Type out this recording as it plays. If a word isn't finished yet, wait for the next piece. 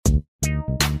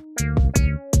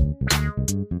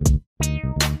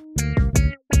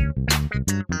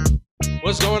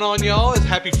What's going on, y'all? It's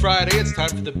Happy Friday. It's time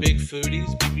for the Big Foodies.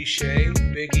 BB Shay,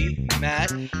 Biggie, Matt.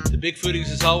 The Big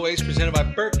Foodies, as always, presented by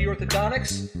Berky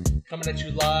Orthodontics. Coming at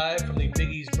you live from the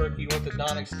Biggie's Berky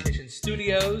Orthodontics Kitchen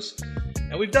Studios.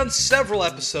 And we've done several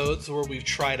episodes where we've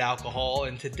tried alcohol,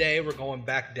 and today we're going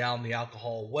back down the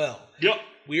alcohol well. Yep.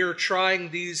 We are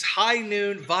trying these high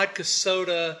noon vodka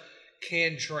soda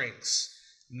canned drinks.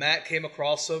 Matt came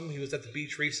across them. He was at the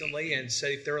beach recently and said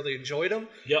he thoroughly enjoyed them.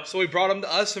 Yep. So we brought them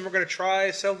to us, and we're going to try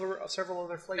several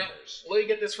other flavors. Now, let me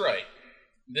get this right.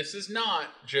 This is not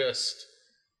just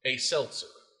a seltzer.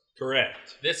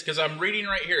 Correct. This, because I'm reading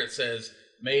right here, it says,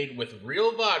 made with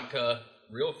real vodka,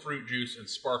 real fruit juice, and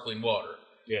sparkling water.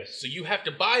 Yes. So you have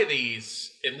to buy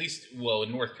these, at least, well,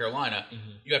 in North Carolina,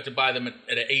 you have to buy them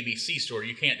at an ABC store.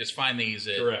 You can't just find these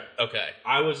at... Correct. Okay.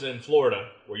 I was in Florida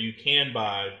where you can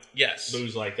buy Yes.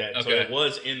 booze like that. Okay. So it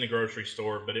was in the grocery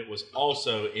store, but it was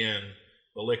also in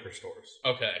the liquor stores.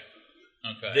 Okay.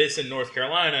 Okay. This in North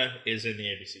Carolina is in the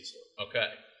ABC store. Okay.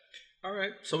 All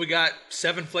right. So we got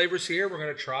 7 flavors here. We're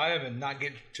going to try them and not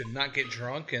get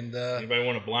drunk. And Anybody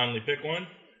want to blindly pick one?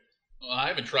 Well, I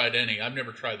haven't tried any. I've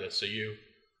never tried this, so you...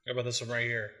 How about this one right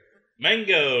here?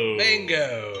 Mango.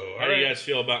 Mango. How do you guys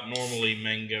feel about normally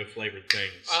mango flavored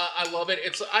things? I love it.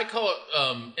 I call it,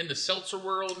 in the seltzer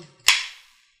world,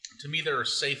 to me there are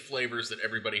safe flavors that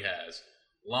everybody has.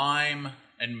 Lime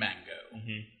and mango.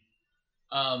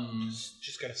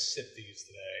 Just got to sip these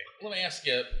today. Let me ask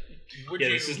you,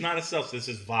 this is not a seltzer. This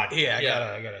is vodka. Yeah, I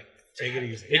gotta take it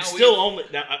easy. It's still only.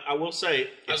 Now, I will say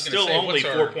it's still only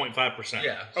 4.5%.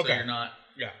 Yeah. So okay. You're not.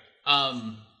 Yeah.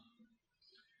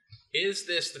 Is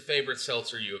this the favorite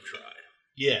seltzer you have tried?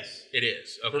 Yes. It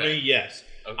is. Okay. For me, yes.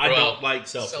 I don't like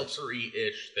seltzers.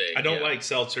 Seltzer-y-ish thing. I don't like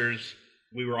seltzers.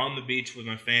 We were on the beach with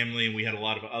my family, and we had a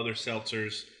lot of other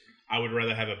seltzers. I would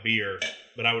rather have a beer,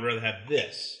 but I would rather have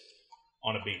this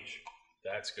on a beach.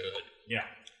 That's good. Yeah.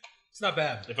 It's not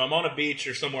bad. If I'm on a beach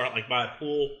or somewhere like by a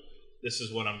pool, this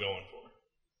is what I'm going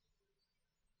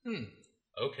for.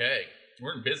 Okay.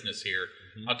 We're in business here.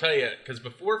 I'll tell you, because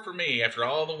before for me, after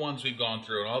all the ones we've gone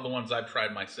through and all the ones I've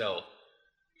tried myself,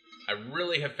 I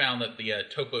really have found that the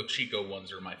Topo Chico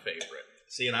ones are my favorite.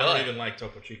 See, and I don't even like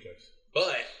Topo Chicos.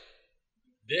 But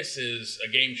this is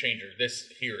a game changer.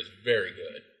 This here is very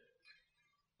good.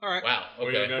 All right. Wow. Okay. Where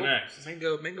are you going to go next?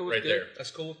 Mango was Right good. there.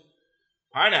 That's cool.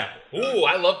 Pineapple. Ooh,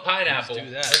 I love pineapple. Let's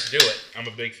do that. Let's do it. I'm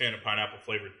a big fan of pineapple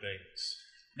flavored things.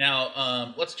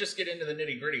 Now, let's just get into the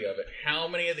nitty gritty of it. How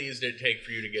many of these did it take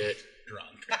for you to get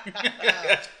drunk?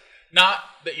 Not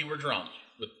that you were drunk,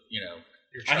 but your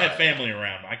I child. had family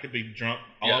around. I could be drunk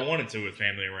all I Yeah. wanted to with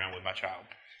family around with my child.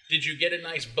 Did you get a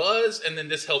nice buzz, and then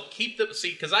this helped keep the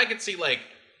because I could see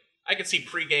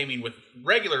pre-gaming with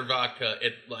regular vodka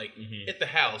at at the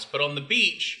house, but on the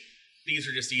beach, these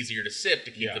are just easier to sip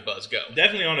to keep the buzz going.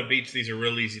 Definitely on a beach, these are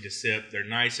real easy to sip. They're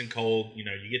nice and cold. You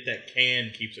get that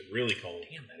can, keeps it really cold.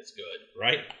 Damn, that is good.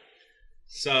 Right?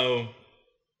 So,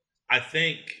 I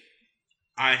think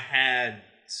I had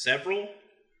several,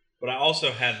 but I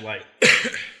also had I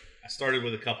started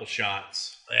with a couple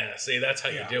shots. Yeah, see, that's how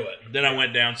you do it. Then I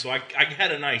went down, so I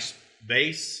had a nice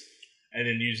base, and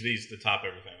then used these to top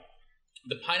everything off.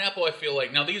 The pineapple, I feel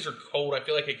like, now these are cold. I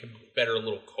feel like it could be better a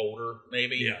little colder,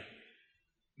 maybe. Yeah.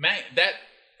 That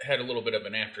had a little bit of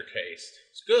an aftertaste.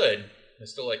 It's good. I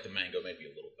still like the mango maybe a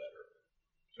little better.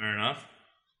 Fair enough.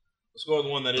 Let's go with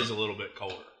the one that is a little bit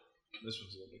colder. This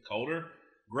one's a little bit colder.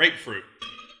 Grapefruit.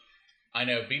 I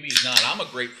know, BB's not. I'm a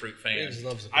grapefruit fan.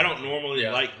 I don't normally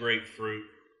like grapefruit,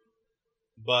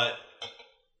 but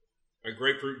a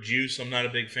grapefruit juice I'm not a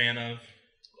big fan of.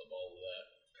 Love all of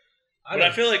that. But I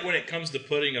feel like when it comes to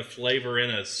putting a flavor in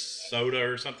a soda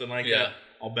or something like that,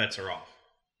 all bets are off.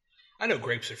 I know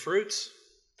grapes are fruits.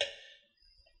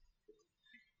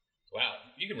 Wow,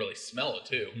 you can really smell it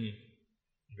too.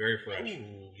 Very fresh.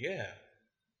 Ooh, yeah.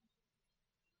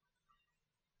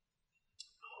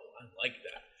 Oh, I like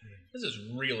that. This is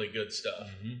really good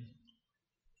stuff.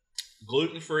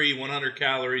 Gluten-free, 100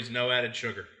 calories, no added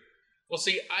sugar. Well,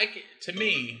 see,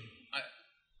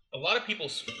 a lot of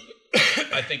people,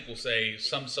 I think, will say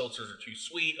some seltzers are too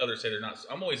sweet. Others say they're not.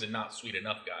 I'm always a not sweet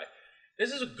enough guy.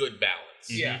 This is a good balance.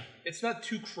 Yeah. It's not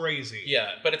too crazy.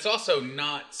 Yeah, but it's also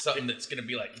not something that's going to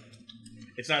be like...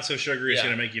 It's not so sugary it's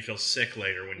going to make you feel sick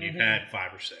later when you've had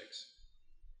 5 or 6.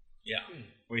 Yeah.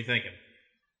 What are you thinking?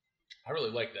 I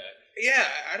really like that. Yeah,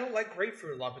 I don't like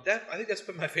grapefruit a lot, but I think that's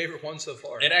been my favorite one so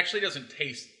far. It actually doesn't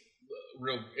taste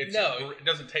real... It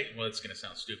doesn't taste... Well, it's going to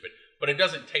sound stupid, but it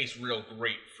doesn't taste real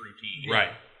grapefruity.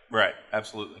 Right,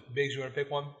 absolutely. Biggs, you want to pick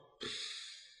one?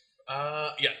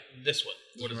 Yeah, this one.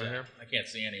 What is right that? here? I can't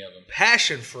see any of them.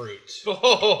 Passion fruit. Oh,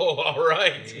 all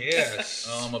right. Yes.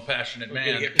 Oh, I'm a passionate We're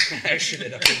man. gonna get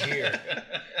passionate up in here.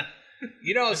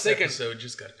 You know, I was This thinking episode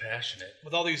just got passionate.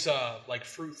 with all these like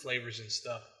fruit flavors and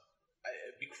stuff,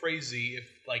 it'd be crazy if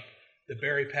like the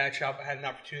berry patch had an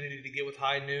opportunity to get with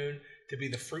High Noon to be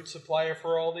the fruit supplier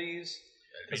for all these.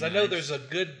 Because I know there's a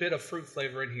good bit of fruit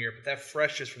flavor in here, but that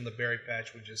freshness from the berry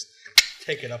patch would just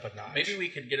take it up a notch. Maybe we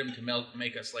could get him to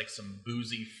make us like some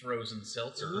boozy frozen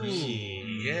seltzers. Ooh,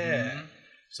 yeah.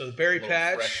 So the berry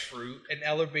patch, fresh fruit, and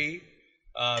Ellerby,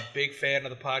 big fan of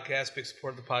the podcast, big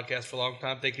supporter of the podcast for a long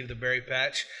time. Thank you to the berry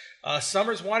patch.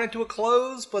 Summer's winding to a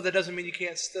close, but that doesn't mean you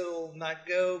can't still not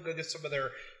go get some of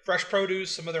their fresh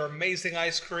produce, some of their amazing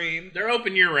ice cream. They're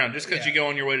open year round. Just because Yeah. you go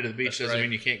on your way to the beach That's doesn't right.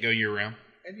 mean you can't go year round.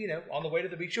 And, you know, on the way to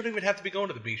the beach, you don't even have to be going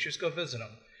to the beach. Just go visit them.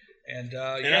 And,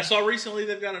 And I saw recently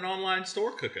they've got an online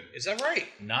store cooking. Is that right?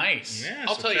 Nice. Yeah,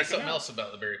 I'll so tell you check 'em something out. else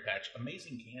about the berry patch.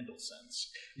 Amazing candle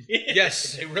scents.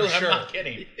 Yes, They really. for sure. I'm not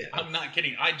kidding. I'm not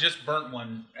kidding. I just burnt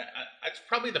one. It's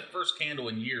probably the first candle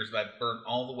in years that I've burnt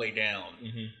all the way down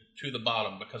to the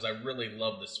bottom because I really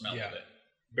love the smell Yeah. of it.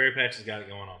 Berry Patch has got it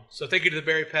going on. So thank you to the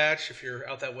berry patch. If you're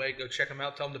out that way, go check them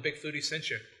out. Tell them the Big Foodie sent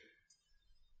you.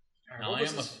 All right, Now, what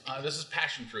was this? this is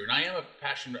passion fruit, and I am a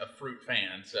passion fruit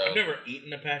fan. So I've never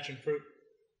eaten a passion fruit.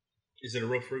 Is it a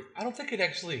real fruit? I don't think it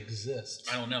actually exists.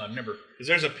 I don't know. I've never. Because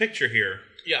there's a picture here.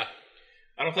 Yeah,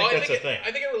 I don't think that's a thing.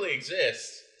 I think it really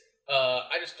exists.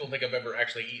 I just don't think I've ever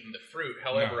actually eaten the fruit.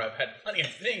 However, No. I've had plenty of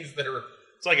things that are.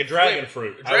 It's like a dragon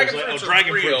fruit. Dragon I was fruits are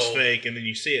dragon real. fruit's fake, and then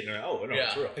you see it, and you're like, oh, no,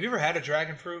 it's Yeah. real. Have you ever had a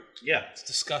dragon fruit? Yeah, It's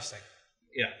disgusting.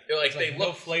 yeah. They're like It's they like look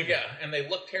no flavor. Yeah, and they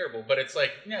look terrible. But it's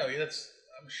like no, that's.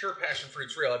 I'm sure passion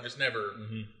fruit's real. I've just never.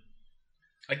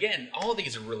 Again, all of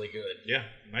these are really good. Yeah,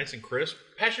 nice and crisp.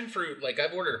 Passion fruit, like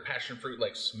I've ordered a passion fruit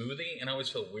like smoothie, and I always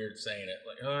feel weird saying it.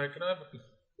 Like, can I have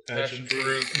a passion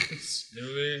fruit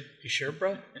smoothie? You sure,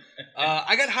 bro?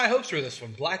 I got high hopes for this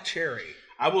one. Black cherry.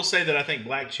 I will say that I think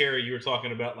black cherry, you were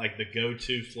talking about like the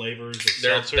go-to flavors of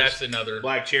seltzers. That's another.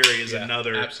 Black cherry is yeah,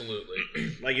 another. Absolutely.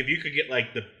 Like if you could get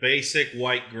like the basic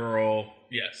white girl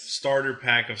Yes. starter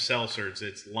pack of seltzers,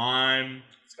 it's lime,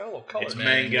 It's got a little color. it's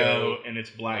man. mango, and it's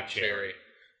black cherry. Cherry.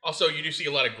 Also, you do see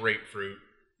a lot of grapefruit.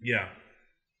 Yeah.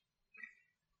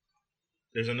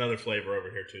 There's another flavor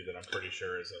over here too that I'm pretty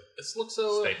sure is a. This looks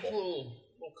Staple. a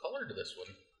little color to this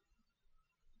one.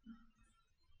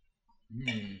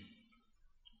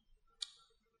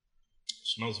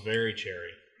 Smells very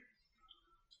cherry.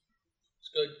 It's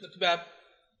good. Not too bad.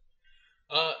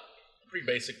 Pretty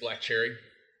basic black cherry.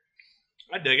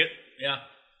 I dig it. Yeah.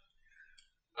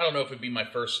 I don't know if it'd be my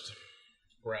first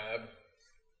grab.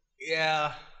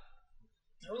 Yeah.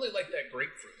 I really like that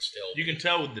grapefruit still. You can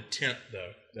tell with the tint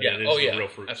though that yeah. it is Oh the yeah. real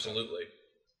fruit. Absolutely.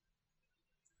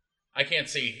 I can't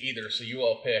see either, so you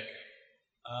all pick.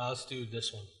 Let's do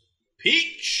this one.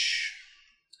 Peach.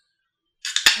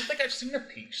 I don't think I've seen a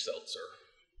peach seltzer.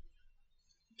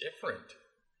 Different.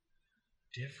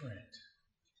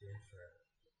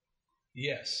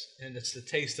 Yes, and it's the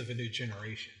taste of a new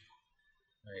generation.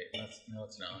 Wait, no,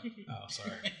 it's not. Oh,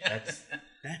 sorry.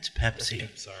 That's Pepsi.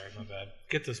 Sorry, my bad.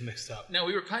 Get those mixed up. Now,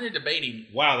 we were kind of debating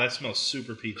Wow, that smells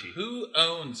super peachy. who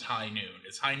owns High Noon.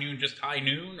 Is High Noon just High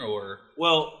Noon, or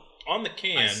Well, on the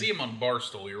can, I see him on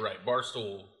Barstool. You're right,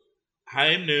 Barstool.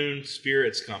 High Noon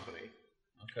Spirits Company.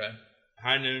 Okay.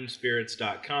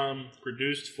 HighNoonSpirits.com,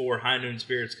 produced for High Noon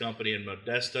Spirits Company in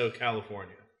Modesto,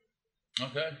 California.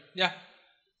 Okay. Yeah.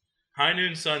 High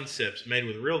Noon Sun Sips, made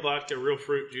with real vodka, real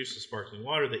fruit juice, and sparkling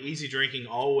water. The easy drinking,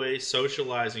 always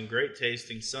socializing, great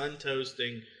tasting, sun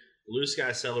toasting, blue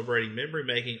sky celebrating, memory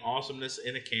making, awesomeness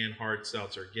in a can, hard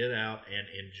seltzer. Get out and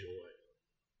enjoy.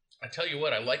 I tell you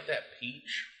what, I like that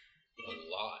peach a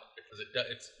lot because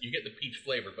it's you get the peach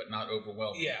flavor, but not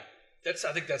overwhelming. Yeah. I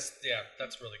think that's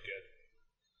really good.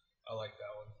 I like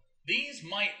that one. These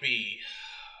might be,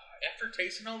 after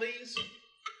tasting all these,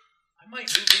 I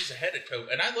might move these ahead of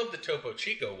Topo. And I love the Topo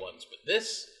Chico ones, but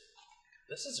this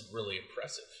is really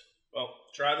impressive. Well,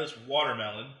 try this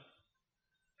watermelon and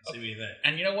see what you think.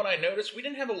 And you know what I noticed? We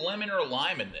didn't have a lemon or a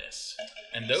lime in this.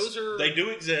 And those are... They do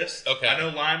exist. Okay. I know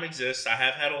lime exists. I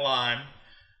have had a lime.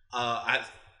 A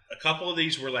couple of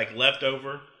these were like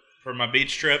leftover for my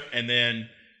beach trip, and then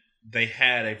they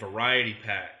had a variety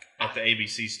pack at the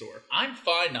ABC store. I'm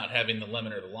fine not having the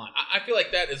lemon or the lime. I feel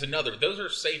like that is another. Those are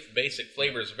safe, basic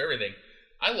flavors of everything.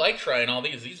 I like trying all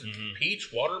these. These are peach,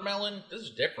 watermelon. This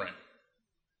is different.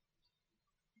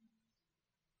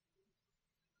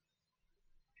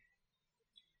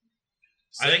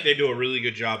 I think they do a really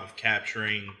good job of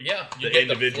capturing you the get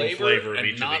individual the flavor of and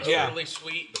each not of these. overly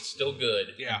sweet, but still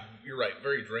good. Yeah. You're right.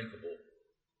 Very drinkable.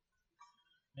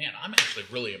 Man, I'm actually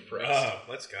really impressed. Oh,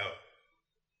 let's go.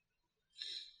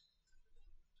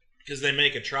 Because they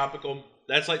make a tropical.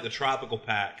 That's like the tropical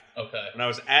pack. Okay. When I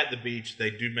was at the beach, they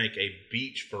do make a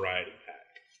beach variety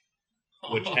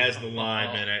pack, which has the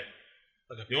lime in it.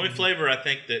 The only flavor I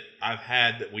think that I've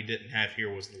had that we didn't have here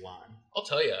was the lime. I'll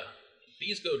tell you,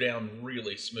 these go down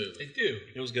really smooth. They do.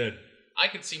 It was good. I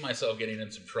could see myself getting in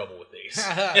some trouble with these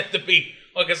at the beach.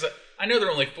 Well, because I know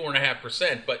they're only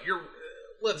 4.5%, but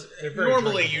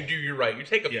normally you do. You're right. You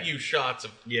take a few shots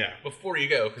of before you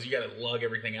go because you got to lug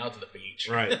everything out to the beach.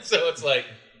 Right. So it's like,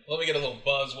 let me get a little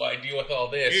buzz while I deal with all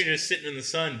this. You're just sitting in the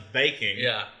sun baking.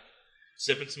 Yeah.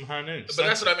 Sipping some high noon. But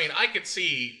that's what I mean. I could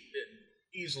see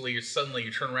easily. Suddenly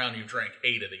you turn around and you drank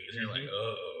 8 of these, and you're like,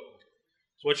 oh.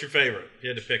 So what's your favorite? If you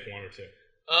had to pick one or two.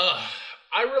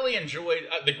 I really enjoyed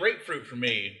the grapefruit. For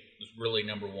me was really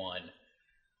number 1.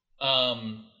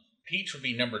 Peach would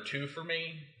be number 2 for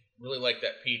me. Really like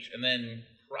that peach, and then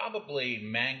probably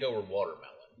mango or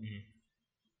watermelon. Mm-hmm.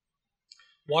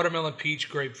 Watermelon, peach,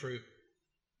 grapefruit.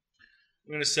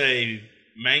 I'm gonna say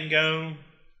mango,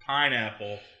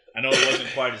 pineapple. I know it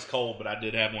wasn't quite as cold, but I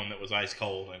did have one that was ice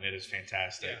cold, and it is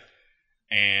fantastic. Yeah.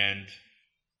 And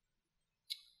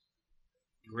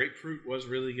grapefruit was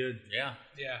really good. Yeah.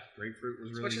 Grapefruit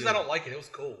was really good. As much as I don't like it, it was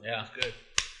cool. Yeah. It was good.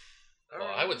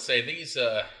 Well, I would say these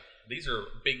are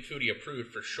Big Foodie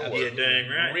approved for sure. Yeah, dang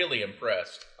right. Really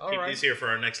impressed. Keep these here for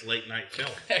our next late night film.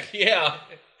 Heck yeah.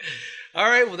 All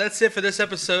right, well, that's it for this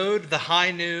episode, The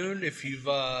High Noon. If you've...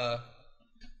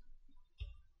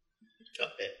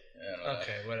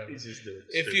 Okay, whatever. He's just doing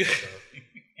If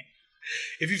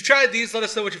you've tried these, let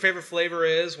us know what your favorite flavor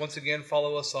is. Once again,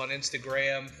 follow us on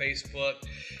Instagram, Facebook,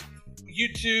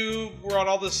 YouTube. We're on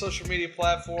all the social media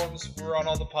platforms. We're on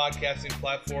all the podcasting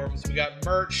platforms. We got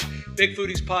merch,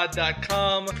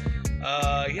 bigfoodiespod.com.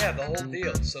 The whole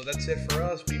deal. So that's it for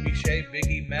us. BB Shay,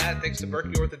 Biggie, Matt. Thanks to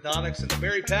Berky Orthodontics and the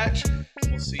Berry Patch.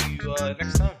 We'll see you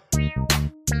next time.